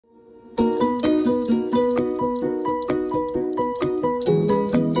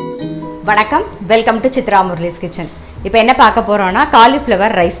வணக்கம், welcome to Chitra Murali's kitchen. இப்போ என்ன பார்க்க போகிறோன்னா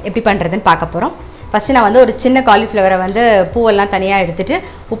காலிஃப்ளவர் ரைஸ் எப்படி பண்ணுறதுன்னு பார்க்க போகிறோம். ஃபஸ்ட்டு நான் ஒரு சின்ன காலிஃப்ளவரை பூவெல்லாம் தனியாக எடுத்துகிட்டு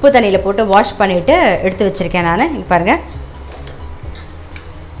உப்பு தண்ணியில் போட்டு வாஷ் பண்ணிவிட்டு எடுத்து வச்சுருக்கேன். நான் இங்கே பாருங்கள்,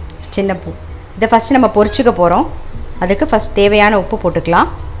 சின்ன பூ. இதை ஃபஸ்ட்டு நம்ம பொரிச்சுக்க போகிறோம். அதுக்கு ஃபஸ்ட் தேவையான உப்பு போட்டுக்கலாம்.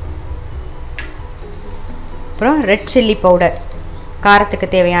 அப்புறம் ரெட் சில்லி பவுடர்,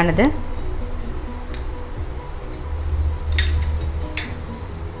 காரத்துக்கு தேவையானது.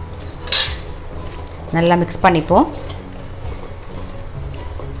 நல்லா மிக்ஸ் பண்ணிப்போம்.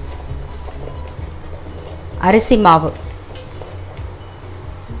 அரிசி மாவு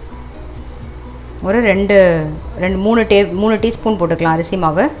ஒரு மூணு டீஸ்பூன் போட்டுக்கலாம். அரிசி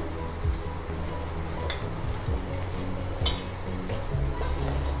மாவு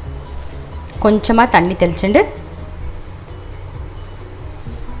கொஞ்சமாக தண்ணி தெளிச்சுண்டு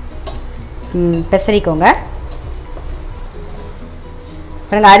பெசரிக்கோங்க.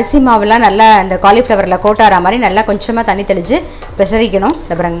 பாருங்க, அரிசி மாவுலாம் நல்லா இந்த காலிஃப்ளவரில் கோட்டார மாதிரி நல்லா கொஞ்சமாக தண்ணி தெளித்து பெசரிக்கணும்.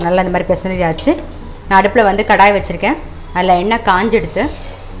 அப்புறம் நல்லா இந்த மாதிரி பெசரியாச்சு. நான் அடுப்பில் கடாய் வச்சுருக்கேன். அதில் எண்ணெய் காஞ்சி எடுத்து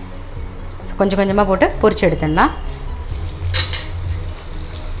கொஞ்சம் கொஞ்சமாக போட்டு பொரிச்சு எடுத்துடலாம்.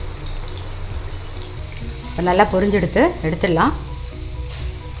 நல்லா பொரிஞ்செடுத்து எடுத்துடலாம்.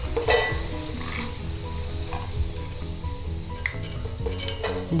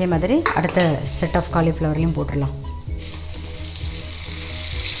 இதே மாதிரி அடுத்த செட் ஆஃப் காலிஃப்ளவர்லையும் போட்டுடலாம்.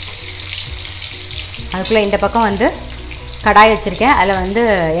 அதுக்குள்ளே இந்த பக்கம் கடாய் வச்சுருக்கேன்.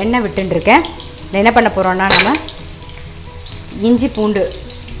 அதில் எண்ணெய் விட்டுருக்கேன். என்ன பண்ண போகிறோன்னா, நம்ம இஞ்சி பூண்டு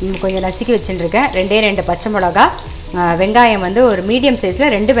கொஞ்சம் நசுக்கி வச்சுட்டுருக்கேன். 2 பச்சை மிளகா, வெங்காயம் ஒரு மீடியம்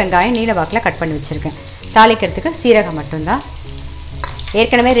சைஸில் 2 வெங்காயம் நீல வாக்கில் கட் பண்ணி வச்சுருக்கேன். தாளிக்கிறதுக்கு சீரகம் மட்டும்தான்.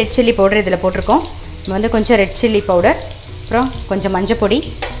 ஏற்கனவே ரெட் சில்லி பவுடர் இதில் போட்டிருக்கோம். நம்ம கொஞ்சம் ரெட் சில்லி பவுடர், அப்புறம் கொஞ்சம் மஞ்சள் பொடி,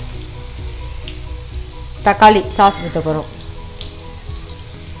 தக்காளி சாஸ் ஊற்ற போகிறோம்,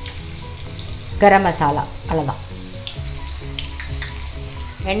 கரம் மசாலா, அவ்வளோதான்.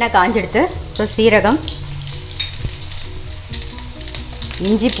 எண்ணெய் காஞ்செடுத்து சீரகம்,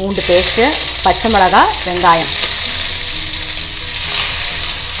 இஞ்சி பூண்டு பேஸ்ட்டு, பச்சை மிளகா, வெங்காயம்,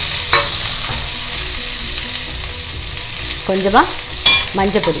 கொஞ்சமாக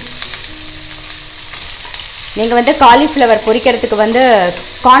மஞ்சள் பொடி. நீங்கள் காலிஃப்ளவர் பொரிக்கிறதுக்கு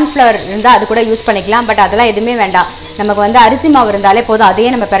கார்ன்ஃப்ளவர் இருந்தால் அது கூட யூஸ் பண்ணிக்கலாம். பட் அதெல்லாம் எதுவுமே வேண்டாம். நமக்கு அரிசி மாவு இருந்தாலே போதும். அதையே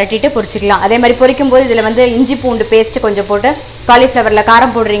நம்ம பரட்டிட்டு பொரிச்சிக்கலாம். அதே மாதிரி பொரிக்கும் போது இதில் இஞ்சி பூண்டு பேஸ்ட்டு கொஞ்சம் போட்டு, காலிஃப்ளவரில்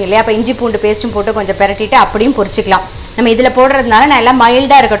காரம் போடுறீங்க இல்லையா, அப்போ இஞ்சி பூண்டு பேஸ்ட்டும் போட்டு கொஞ்சம் பரட்டிட்டு அப்படியும் பொரிச்சிக்கலாம். நம்ம இதில் போடுறதுனால நான் எல்லாம்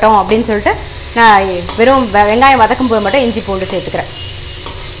மைல்டாக இருக்கட்டும் அப்படின்னு சொல்லிட்டு நான் வெறும் வெங்காயம் வதக்கும் போது மட்டும் இஞ்சி பூண்டு சேர்த்துக்கிறேன்.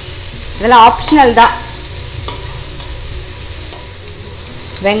 இதெல்லாம் ஆப்ஷனல் தான்.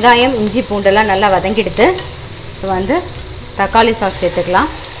 வெங்காயம் இஞ்சி பூண்டெல்லாம் நல்லா வதங்கிடுத்து. இப்போ தக்காளி சாஸ் சேர்த்துக்கலாம்.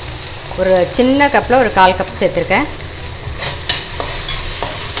 ஒரு சின்ன கப்பில் ஒரு 1/4 கப் சேர்த்துருக்கேன்.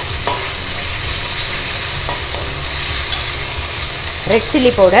 ரெட்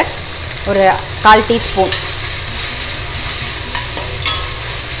சில்லி பவுடர் ஒரு 1/4 டீஸ்பூன்,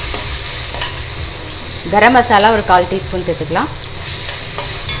 கரம் மசாலா ஒரு 1/4 டீஸ்பூன் சேர்த்துக்கலாம்.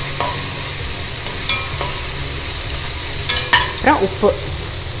 அப்புறம் உப்பு.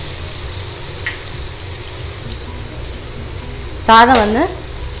 சாதம்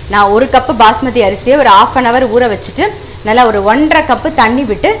நான் 1 கப்பு பாஸ்மதி அரிசியை ஒரு 1/2 hour ஊற வச்சுட்டு நல்லா ஒரு 1.5 கப்பு தண்ணி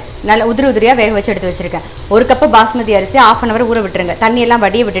விட்டு நல்லா உதிரியாக வேக வச்சு எடுத்து வச்சுருக்கேன். 1 கப்பு பாஸ்மதி அரிசி 1/2 hour ஊற விட்டுருங்க. தண்ணியெல்லாம்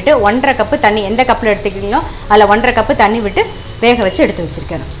வடிய விட்டுட்டு 1.5 கப்பு தண்ணி, எந்த கப்பில் எடுத்துக்கிட்டீங்களோ அதில் 1.5 கப்பு தண்ணி விட்டு வேக வச்சு எடுத்து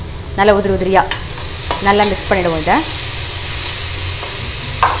வச்சுருக்கேன். நல்லா உதிரியாக நல்லா மிக்ஸ் பண்ணிவிடுவோம். இதை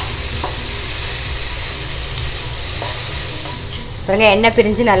பாருங்க, எண்ணெய்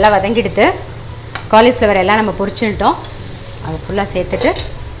பிரிஞ்சு நல்லா வதங்கிடுத்து. காலிஃப்ளவர் எல்லாம் நம்ம பொரிச்சுட்டோம். அதை ஃபுல்லாக சேர்த்துட்டு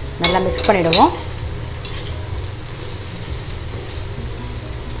நல்லா மிக்ஸ் பண்ணிவிடுவோம்.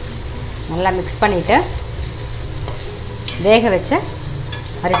 நல்லா மிக்ஸ் பண்ணிவிட்டு வேக வச்ச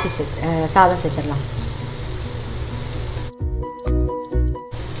அரிசி சாதம் சேர்த்துடலாம்.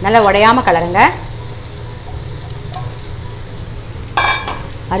 நல்லா உடையாமல் கலருங்க.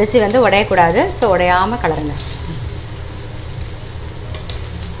 அரிசி உடையக்கூடாது. ஸோ உடையாமல் கலருங்க.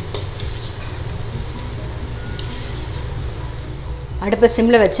 அடுப்பை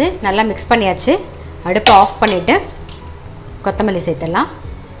சிம்மில் வச்சு நல்லா மிக்ஸ் பண்ணியாச்சு. அடுப்பை ஆஃப் பண்ணிவிட்டு கொத்தமல்லி சேர்த்துடலாம்.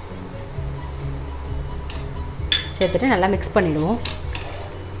 சேர்த்துட்டு நல்லா மிக்ஸ் பண்ணிவிடுவோம்.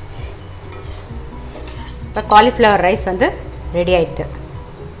 இப்போ காலிஃப்ளவர் ரைஸ் ரெடி ஆகிடுது.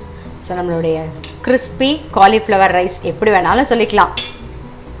 ஸோ நம்மளுடைய கிறிஸ்பி காலிஃப்ளவர் ரைஸ் எப்படி வேணாலும் சொல்லிக்கலாம்.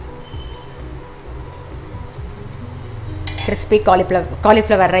 கிறிஸ்பி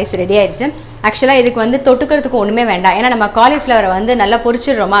காலிஃப்ளவர் ரைஸ் ரெடி ஆகிடுச்சு. ஆக்சுவலாக இதுக்கு வந்து தொட்டுக்கிறதுக்கு ஒன்றுமே வேண்டாம். ஏன்னா நம்ம காலிஃப்ளவரை வந்து நல்லா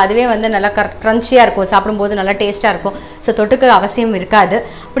பொரிச்சிடுறோமா, அதுவே வந்து நல்லா க்ரன்ச்சியாக இருக்கும், சாப்பிடும்போது நல்லா டேஸ்ட்டாக இருக்கும். ஸோ தொட்டுக்க அவசியம் இருக்காது.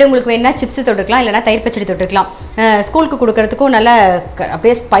 அப்படி உங்களுக்கு வேணால் சிப்ஸ் தொட்டுக்கலாம், இல்லைனா தயிர் பச்சடி தொட்டுக்கலாம். ஸ்கூலுக்கு கொடுக்கறதுக்கும் நல்லா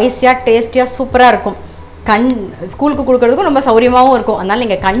அப்படியே ஸ்பைஸியாக டேஸ்டியாக சூப்பராக இருக்கும். ஸ்கூலுக்கு கொடுக்கறதுக்கும் ரொம்ப சௌரியமாகவும் இருக்கும். அதனால்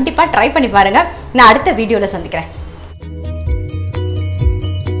நீங்கள் கண்டிப்பாக ட்ரை பண்ணி பாருங்கள். நான் அடுத்த வீடியோவில் சந்திக்கிறேன்.